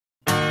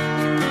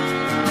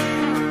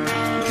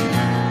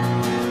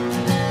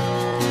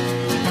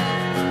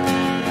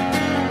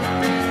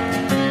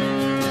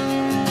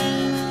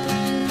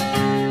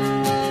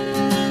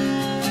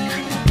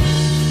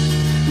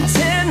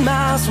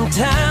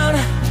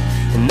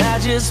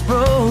just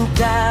broke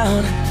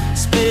down,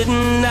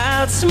 spitting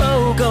out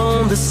smoke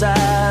on the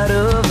side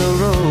of the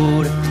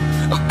road.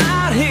 I'm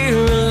out here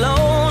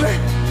alone,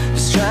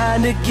 just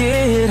trying to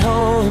get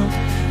home,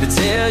 to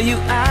tell you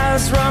I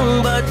was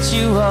wrong, but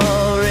you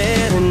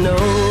already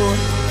know.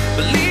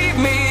 Believe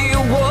me, you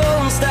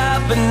won't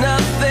stop at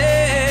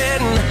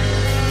nothing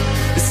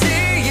to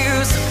see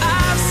you, so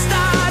I've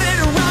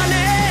started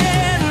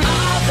running.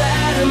 All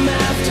that I'm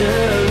after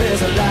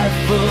is a life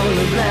full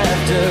of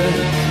laughter,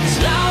 as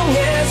long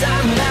as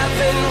I'm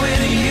laughing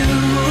with you.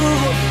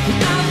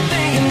 I'm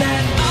thinking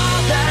that all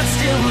that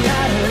still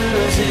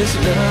matters is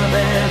love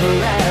ever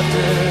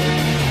after,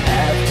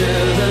 after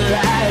the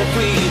life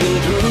we've been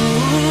through.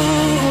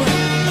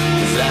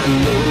 'Cause I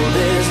know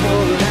there's no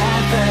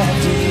life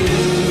after you.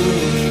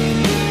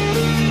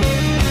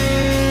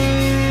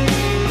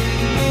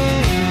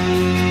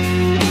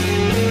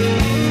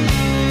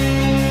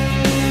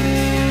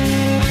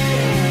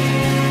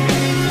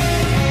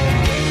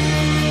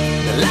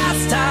 The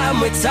last time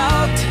we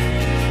talked,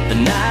 the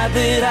night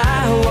that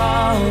I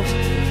walked,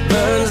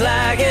 burns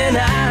like an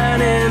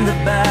iron in the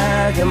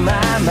back of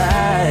my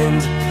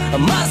mind. I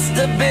must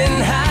have been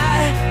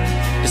high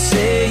to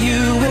say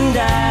you and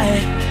I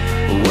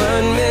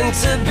weren't meant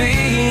to be,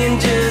 and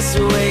just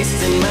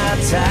wasting my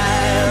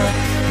time.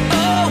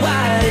 Oh,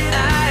 why did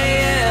I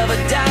ever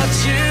doubt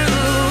you?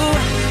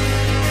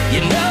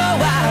 You know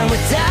I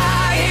would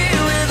die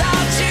here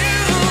without you.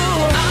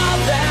 All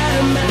that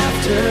I'm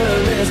after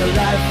is a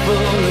life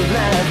full of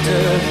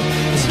laughter,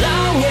 as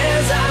long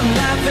as I'm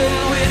laughing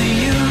with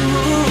you.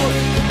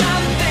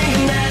 I'm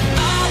thinking that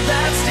all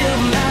that still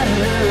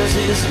matters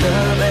is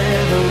love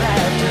ever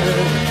after,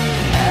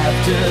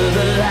 after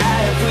the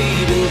life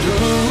we've been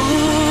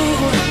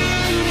through.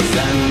 'Cause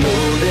I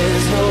know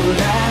there's no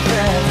life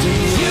after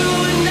you.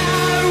 And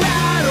I,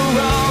 right or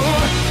wrong,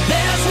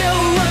 there's no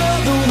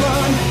other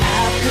one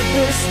after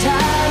this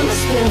time I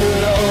spent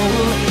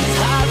alone. It's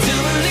hard to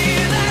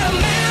believe that a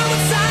man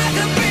with sight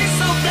could be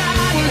so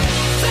blind,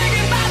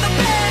 thinking about the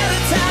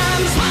better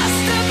times.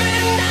 Must have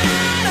been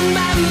out of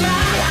my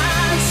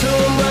mind, so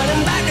I'm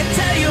running back to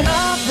tell you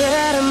all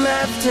that I'm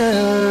after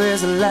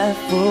is a life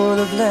full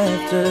of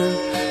laughter.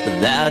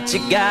 Without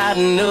you, God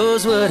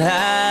knows what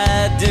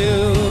I'd do.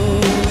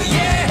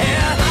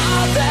 Yeah,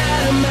 all that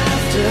I'm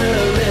after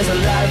is a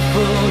life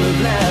full of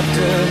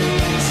laughter,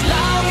 as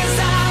long as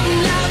I'm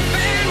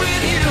laughing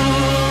with you.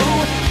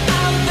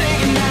 I'm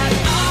thinking that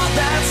all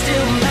that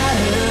still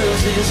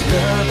matters is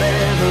love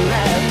ever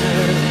after,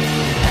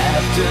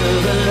 after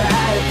the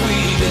life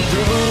we've been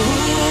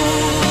through.